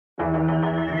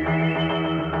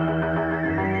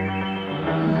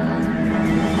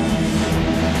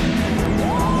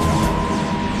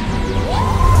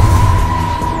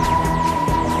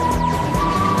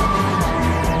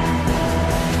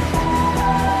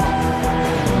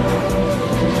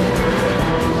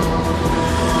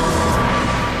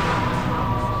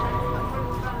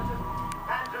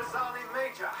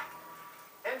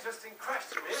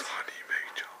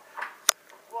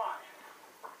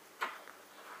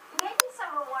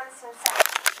some sound.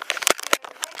 You can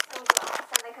take some glass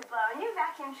so they could blow a new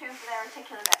vacuum tube for their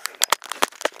reticular battery.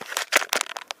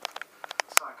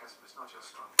 Sarcasm is not your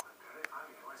strong point, Perry. I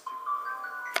request you.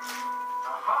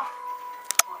 Aha!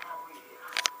 What have we here?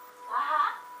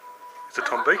 Aha! It's a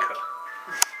Tom Baker.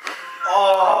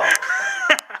 Oh!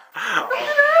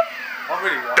 I'm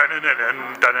really right.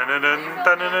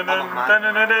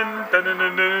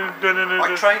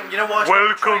 I trained, you know why I started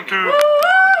Welcome training? to...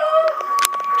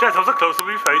 Jess, that was a close-up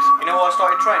of your face. You know why I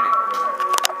started training?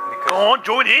 Go on,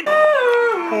 join in.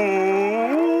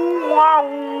 Ooh, wow.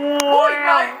 Oi,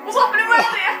 mate, what's happening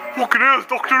around here? Fucking hell, it's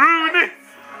Dr. Rooney.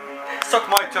 Suck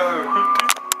my toe.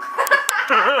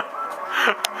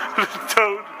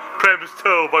 Toad, Prem's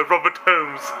Toe by Robert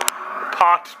Holmes.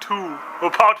 Part 2. Or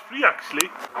part 3, actually.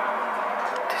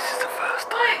 This is the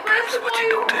first time Prem's watching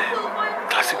Doctor Who.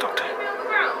 Classic Doctor Who.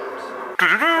 Are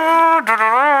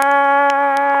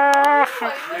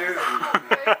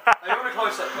you on a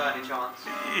close-up by any chance?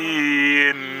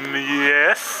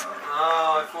 Yes.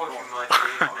 Oh, I thought you might be.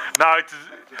 Now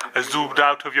it's zoomed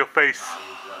out of your face.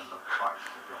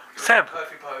 Seb,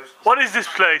 Perfect pose. what is this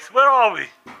place? Where are we?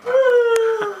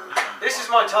 This is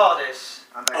my TARDIS.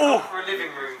 Oh. For a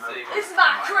living room theme. This is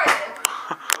my crib.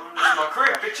 This is my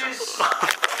crib, bitches.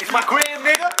 It's my crib,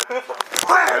 nigga.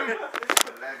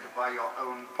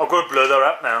 I've got to blur that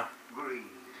out now.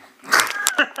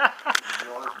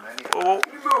 Oh.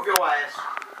 Move your ass.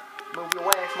 Move your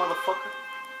ass, motherfucker.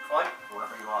 Fine.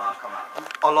 Whoever you are, come out.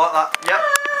 I like that. Yep.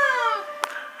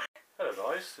 Hello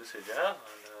guys, this is Jess.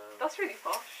 That's really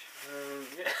posh.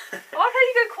 Yeah. I like how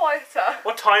you go quieter.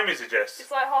 What time is it, Jess?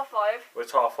 It's like 5:30. Well,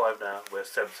 it's 5:30 now. We're at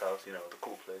Seb's house, you know, the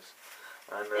cool place.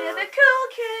 And, Yeah, the cool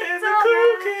kids. yeah, the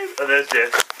cool kids. And there's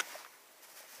Jess.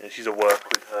 Yeah, she's at work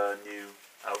with her new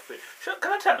outfit.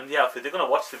 Can I tell them the outfit? They're going to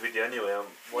watch the video anyway.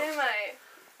 Yeah, mate.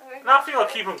 No, I think I'll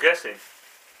keep them guessing.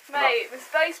 Mate, there's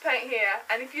face paint here,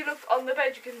 and if you look on the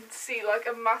bed, you can see like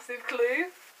a massive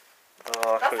clue.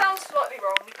 Oh, That sounds slightly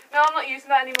wrong. No, I'm not using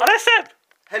that anymore. Oh, that's Seb!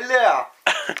 Hello. Seb,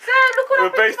 look what We're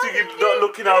happened to my basically thingy. not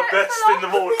looking our The letters best fell in the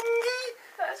off. morning. The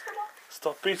letters fell off.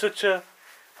 Stop being such a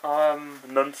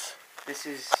nonce. This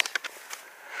is.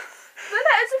 The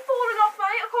letters have fallen off,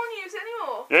 mate. I can't use it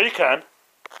anymore. Yeah, you can.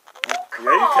 Oh,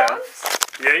 Yeah, you can. can't.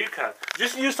 Yeah, you can.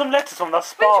 Just use some letters from that Which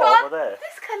spa one? over there.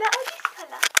 This colour or this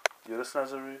colour? You're the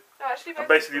snazaroo. No, actually, And both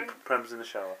basically, different. Prem's in the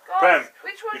shower. Guys, Prem,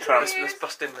 which one you should try. I use? Let's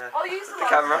bust in there. I'll use the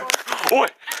camera. Oi!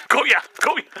 Got ya!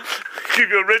 Got ya! Give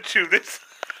you a red shoe, this.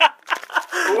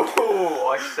 Oh,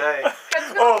 I say.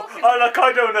 Oh,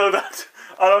 I don't know that.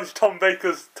 I know it's Tom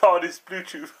Baker's TARDIS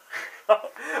Bluetooth.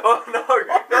 Oh no!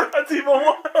 That's even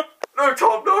one. No,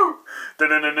 Tom, no!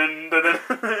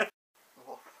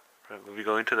 Where are we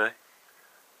going today?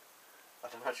 I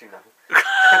don't actually know.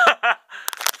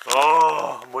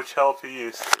 Oh, much help he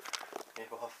used. Yeah,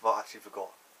 but I actually forgot.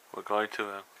 We're going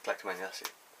to... Collectormania, that's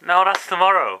it. No, that's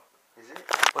tomorrow. Is it?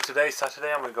 Well, today's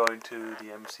Saturday and we're going to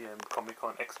the MCM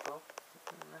Expo.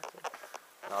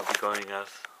 And I'll be going as,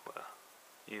 well,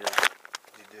 you know,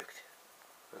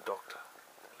 the doctor.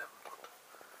 The 11th doctor.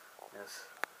 Yes.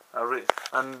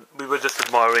 And we were just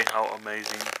admiring how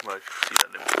amazing, well, you can see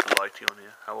that little lighting on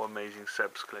here, how amazing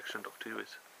Seb's collection of Doctor Who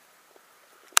is.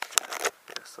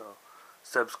 Yeah, so,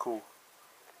 Seb's cool.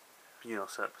 You know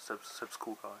Seb's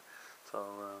cool guy. So,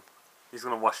 he's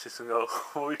going to watch this and go,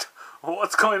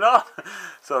 what's going on?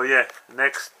 So yeah,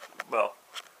 next time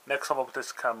I put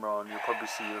this camera on, you'll probably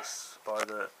see us by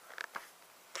the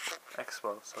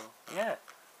expo. So yeah,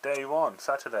 day one,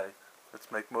 Saturday.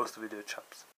 Let's make most of the video,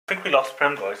 chaps. I think we lost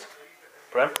Prem, guys.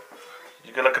 Prem,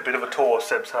 you get like a bit of a tour of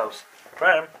Seb's house.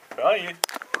 Prem, where are you?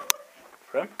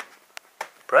 Prem?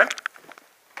 Prem?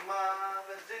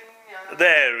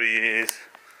 There he is.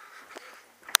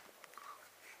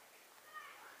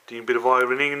 Doing a bit of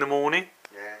ironing in the morning.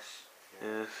 Yes.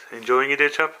 Yes. Enjoying it, dear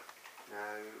chap? No.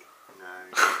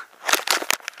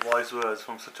 Wise words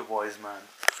from such a wise man.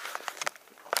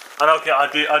 And okay, I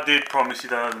did promise you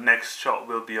that the next shot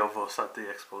will be of us at the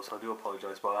expo, so I do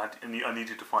apologise, but I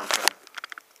needed to find Prem.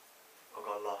 I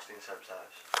got lost in Seb's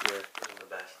house. Yeah. It wasn't the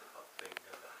best thing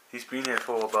ever. He's been here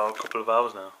for about a couple of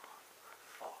hours now.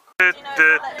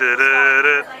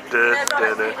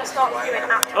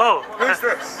 Oh, Who's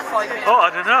this? oh, I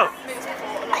don't know.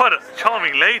 Quite a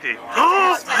charming lady.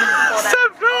 Oh,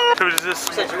 Seb, no! So we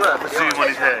just zoom on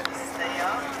his hair.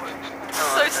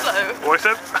 So slow. What's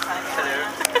up?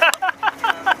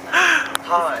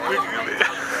 Hi.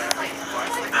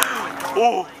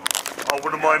 Oh, I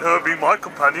wouldn't mind her being my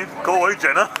companion. Go away,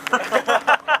 Jenna.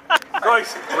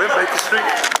 Guys, we're in Baker Street.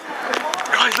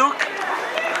 Guys, look.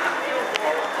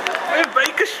 We're in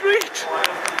Baker Street.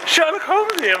 Sherlock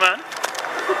Holmes here, man.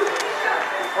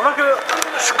 I'm like a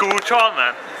school child,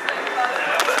 man.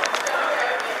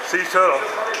 See, turn off,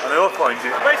 and they'll find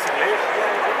you. Basically,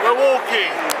 we're walking.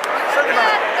 Show them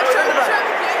out. Show them out.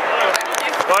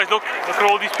 Guys, look at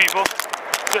all these people.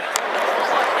 Yeah.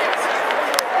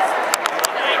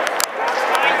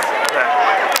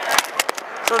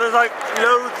 So there's like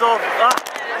loads of. I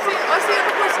see a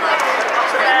person like.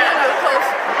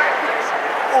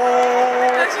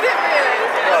 Oh. No, she didn't really.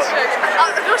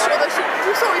 I'm not sure that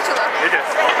we saw each other. They did.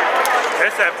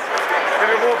 Yes, Seb.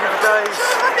 We've been walking for days. Show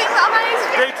them my things that I made.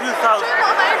 Day 2000. Show them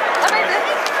what I made. I made this.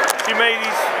 She made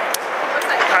these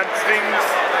pants things.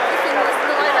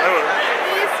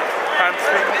 These Pants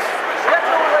things.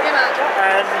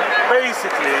 And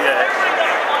basically, yeah.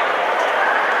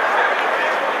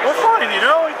 We're fine, you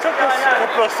know. It took us a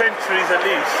couple of centuries at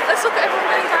least. Let's look at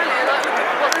everyone being down here. Like, look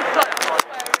at what they've got.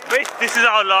 This is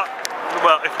our lot.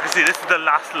 Well, if you can see, this is the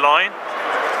last line.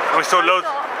 And we saw loads.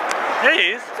 Yeah,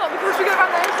 it is. It's not because we go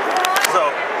around there. So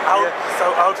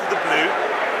out of the blue.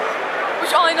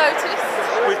 Which I noticed.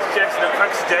 With Jess, no,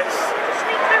 thanks to Jess,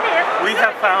 we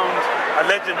have found a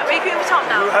legend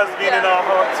who has been in our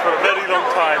hearts for a very long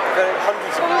time,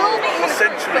 hundreds of years, for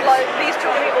centuries. But like these two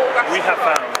are all We have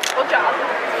found or jazz.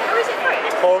 Who is it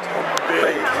for? Tom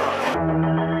Big.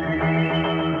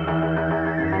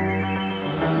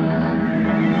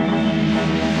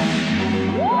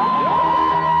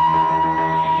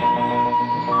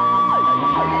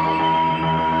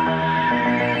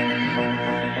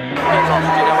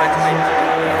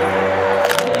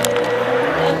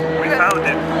 We found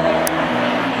him.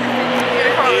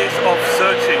 Years of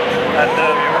searching and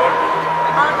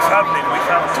travelling, we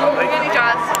found Tom Big. Really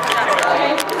jazz.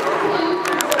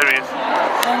 There he is.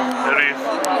 There he is.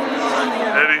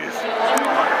 There he is.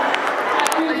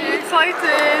 Are you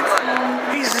excited?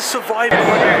 He's a survivor.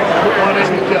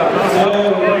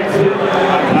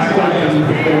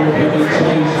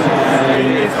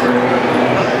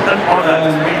 An honour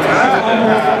to meet her.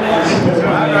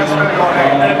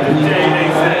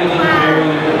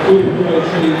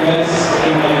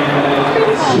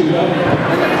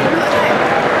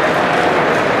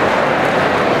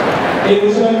 It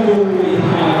was over we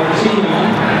had Tina,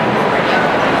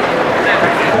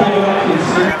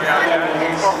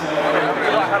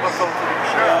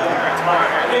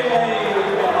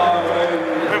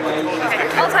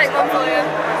 I'll take one for you.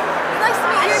 Nice to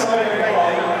meet you.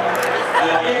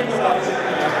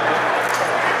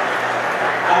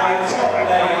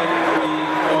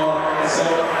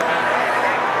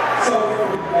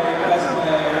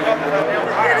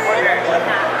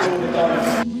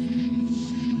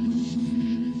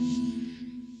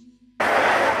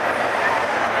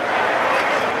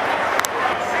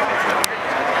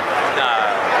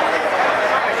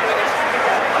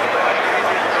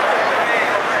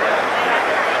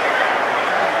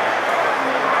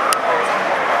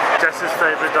 Jess's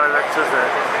favourite directors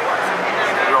there.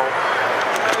 Lol.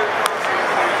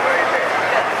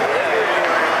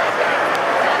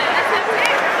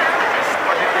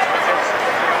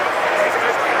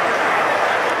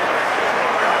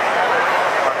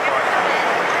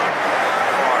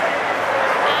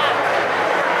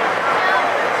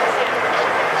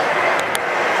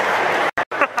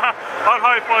 I'll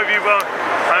high five you while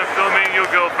I'm filming your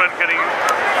girlfriend getting.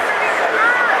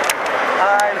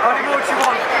 Hi, what do you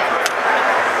want?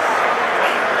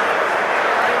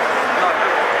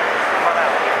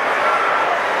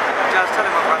 Just tell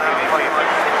him I've run out of money.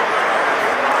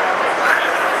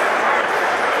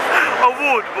 I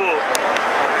would, but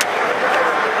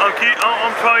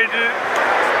I'm trying to.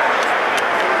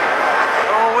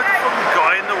 Oh, what's the fucking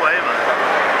guy in the way, man?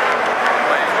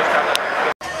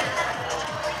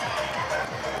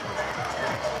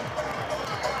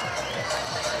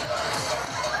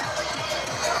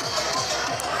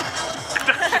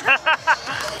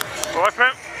 Alright,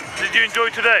 Prem, did you enjoy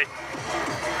today?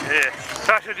 Yeah.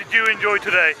 Sasha, did you enjoy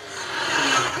today?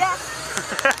 Yes.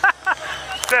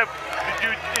 Seb, did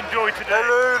you enjoy today?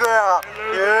 Hello there.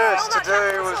 Hello Yes, there.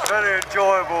 today was very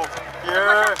enjoyable.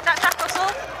 Yeah. That Jack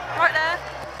Russell, right there.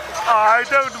 I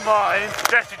don't mind.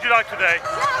 Jess, did you like today? Yeah,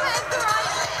 it's alright.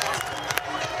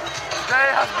 Today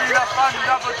has been a fun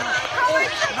double to. Oh,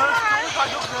 nurse stories, I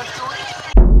love nurse stories.